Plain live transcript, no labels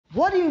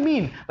What do you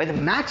mean by the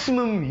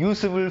maximum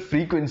usable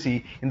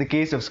frequency in the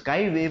case of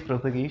Sky Wave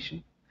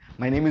Propagation?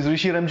 My name is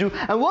Rishi Remju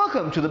and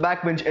welcome to the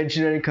Backbench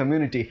Engineering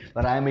Community,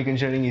 where I make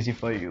engineering easy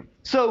for you.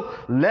 So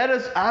let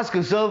us ask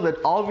ourselves that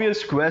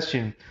obvious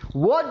question: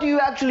 what do you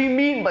actually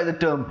mean by the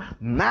term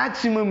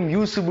maximum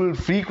usable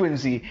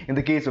frequency in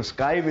the case of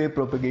Sky Wave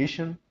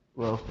Propagation?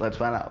 Well, let's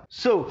find out.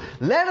 So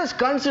let us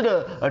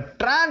consider a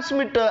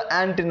transmitter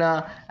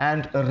antenna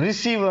and a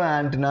receiver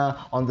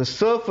antenna on the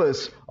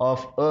surface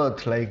of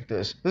Earth like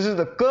this. This is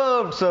the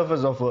curved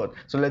surface of Earth.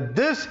 So let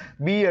this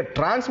be a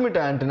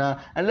transmitter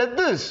antenna and let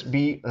this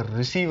be a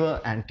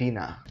receiver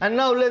antenna. And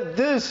now let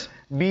this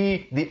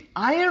be the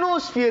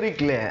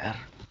ionospheric layer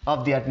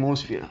of the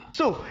atmosphere.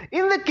 So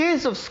in the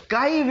case of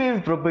Sky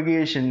Wave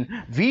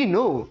Propagation, we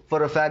know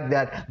for a fact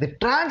that the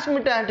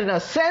transmitter antenna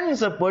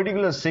sends a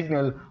particular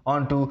signal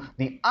onto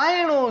the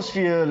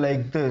ionosphere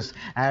like this,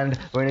 and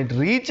when it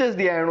reaches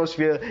the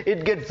ionosphere,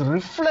 it gets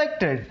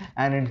reflected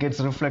and it gets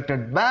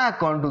reflected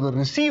back onto the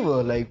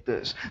receiver like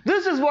this.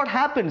 This is what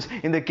happens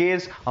in the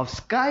case of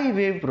Sky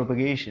Wave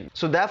Propagation.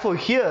 So therefore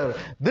here,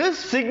 this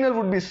signal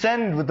would be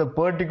sent with a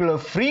particular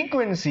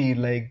frequency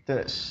like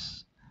this.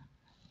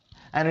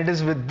 And it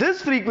is with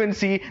this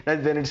frequency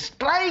that when it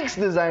strikes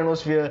this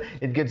ionosphere,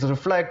 it gets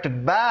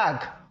reflected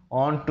back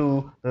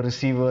onto the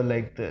receiver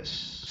like this.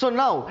 So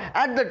now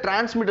at the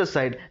transmitter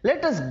side,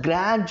 let us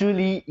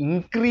gradually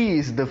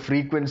increase the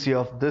frequency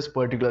of this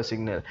particular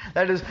signal.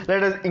 That is,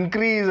 let us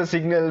increase the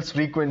signal's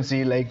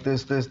frequency like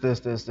this.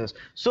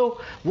 So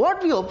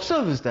what we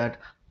observe is that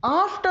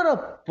after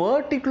a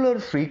particular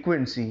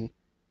frequency,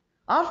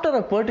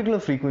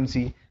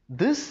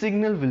 this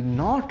signal will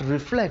not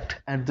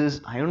reflect at this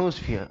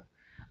ionosphere.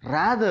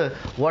 Rather,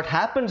 what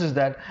happens is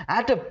that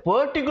at a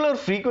particular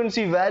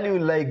frequency value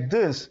like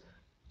this,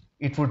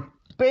 it would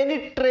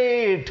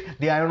penetrate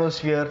the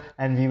ionosphere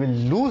and we will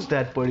lose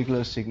that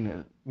particular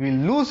signal. We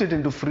will lose it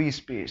into free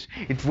space.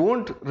 It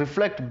won't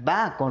reflect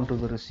back onto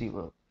the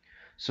receiver.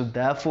 So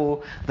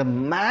therefore, the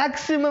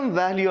maximum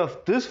value of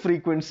this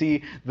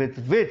frequency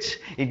with which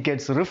it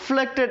gets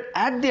reflected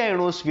at the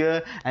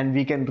ionosphere and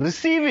we can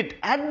receive it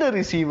at the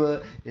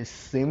receiver is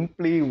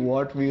simply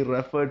what we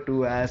refer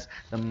to as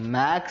the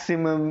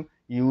maximum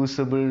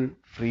usable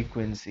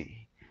frequency.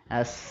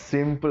 As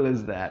simple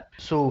as that.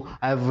 So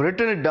I've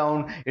written it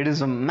down. It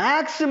is a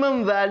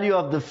maximum value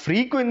of the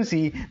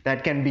frequency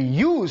that can be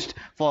used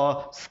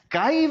for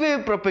Sky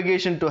Wave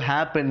propagation to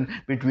happen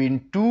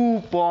between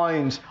 2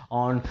 points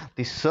on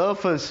the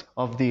surface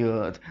of the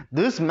Earth.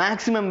 This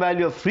maximum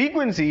value of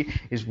frequency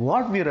is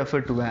what we refer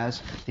to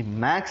as the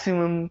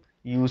maximum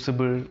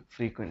usable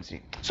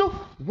frequency. So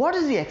what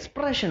is the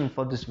expression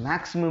for this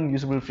maximum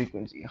usable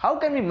frequency? How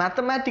can we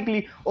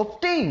mathematically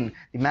obtain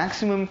the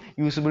maximum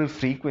usable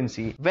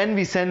frequency when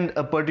we send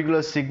a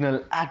particular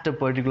signal at a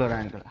particular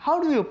angle? How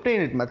do we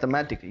obtain it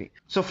mathematically?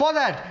 So for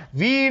that,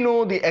 we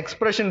know the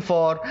expression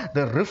for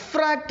the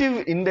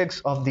refractive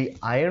index of the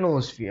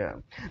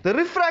ionosphere. The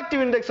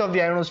refractive index of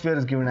the ionosphere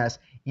is given as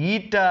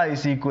eta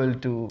is equal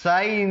to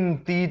sine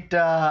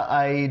theta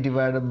I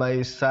divided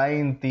by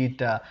sine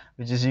theta,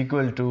 which is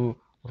equal to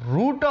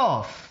root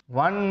of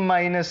 1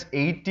 minus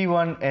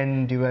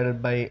 81n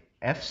divided by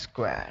f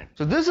squared.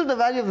 So this is the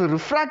value of the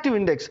refractive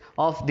index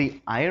of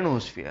the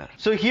ionosphere.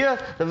 So here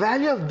the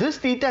value of this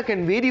theta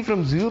can vary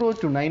from 0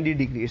 to 90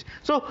 degrees.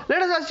 So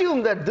let us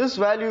assume that this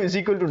value is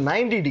equal to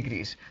 90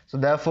 degrees. So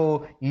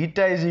therefore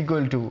eta is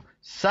equal to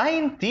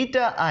sine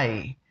theta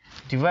I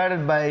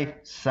divided by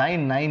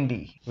sine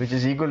 90, which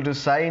is equal to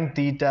sine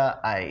theta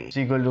I is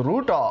equal to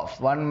root of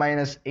 1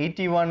 minus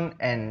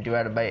 81n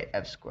divided by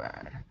f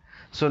squared.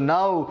 So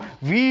now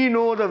we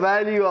know the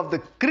value of the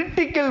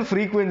critical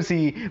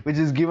frequency, which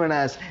is given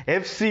as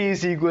Fc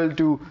is equal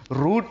to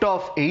root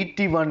of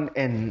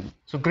 81n.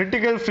 So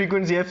critical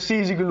frequency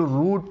Fc is equal to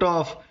root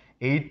of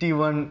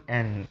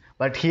 81n.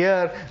 But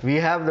here we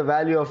have the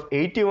value of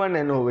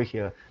 81n over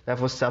here.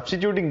 Therefore,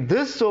 substituting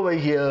this over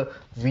here,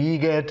 we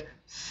get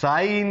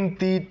sine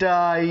theta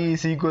I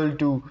is equal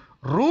to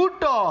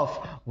root of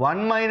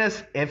 1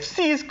 minus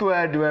fc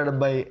squared divided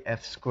by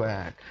f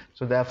squared.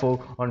 So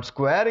therefore, on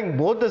squaring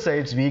both the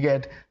sides, we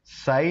get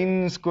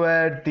sine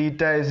squared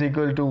theta is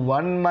equal to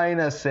 1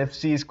 minus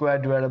fc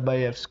squared divided by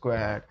f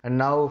squared. And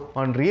now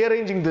on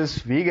rearranging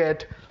this, we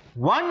get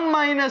 1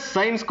 minus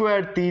sine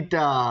squared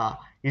theta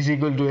is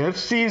equal to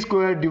fc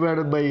squared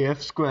divided by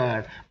f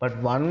squared. But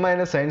 1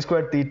 minus sine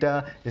squared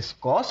theta is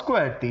cos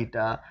squared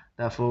theta.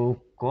 Therefore,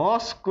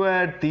 cos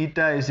squared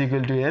theta is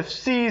equal to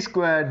fc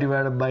squared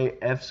divided by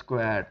f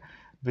squared,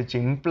 which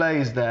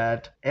implies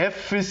that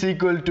f is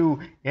equal to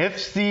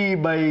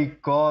fc by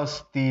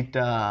cos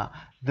theta.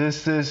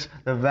 This is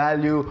the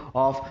value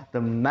of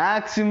the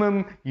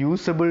maximum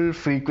usable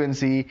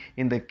frequency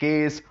in the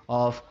case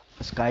of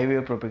Sky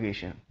Wave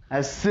propagation.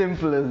 As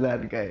simple as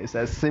that, guys.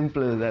 As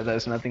simple as that.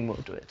 There's nothing more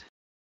to it.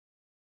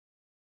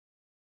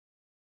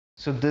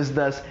 So this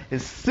thus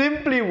is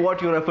simply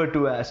what you refer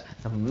to as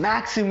the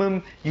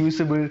maximum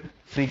usable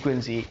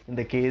frequency in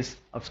the case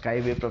of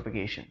Sky Wave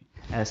propagation.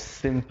 As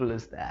simple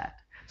as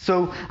that.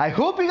 So I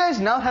hope you guys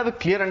now have a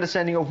clear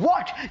understanding of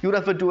what you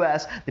refer to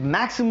as the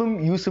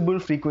maximum usable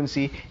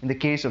frequency in the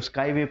case of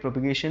Sky Wave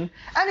propagation.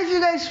 And if you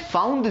guys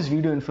found this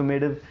video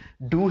informative,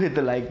 do hit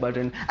the like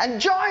button and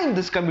join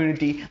this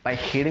community by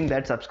hitting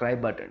that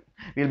subscribe button.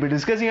 We'll be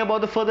discussing about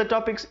the further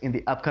topics in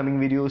the upcoming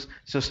videos.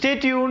 So stay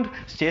tuned,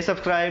 stay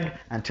subscribed.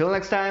 Until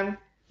next time,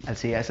 I'll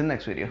see you guys in the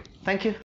next video. Thank you.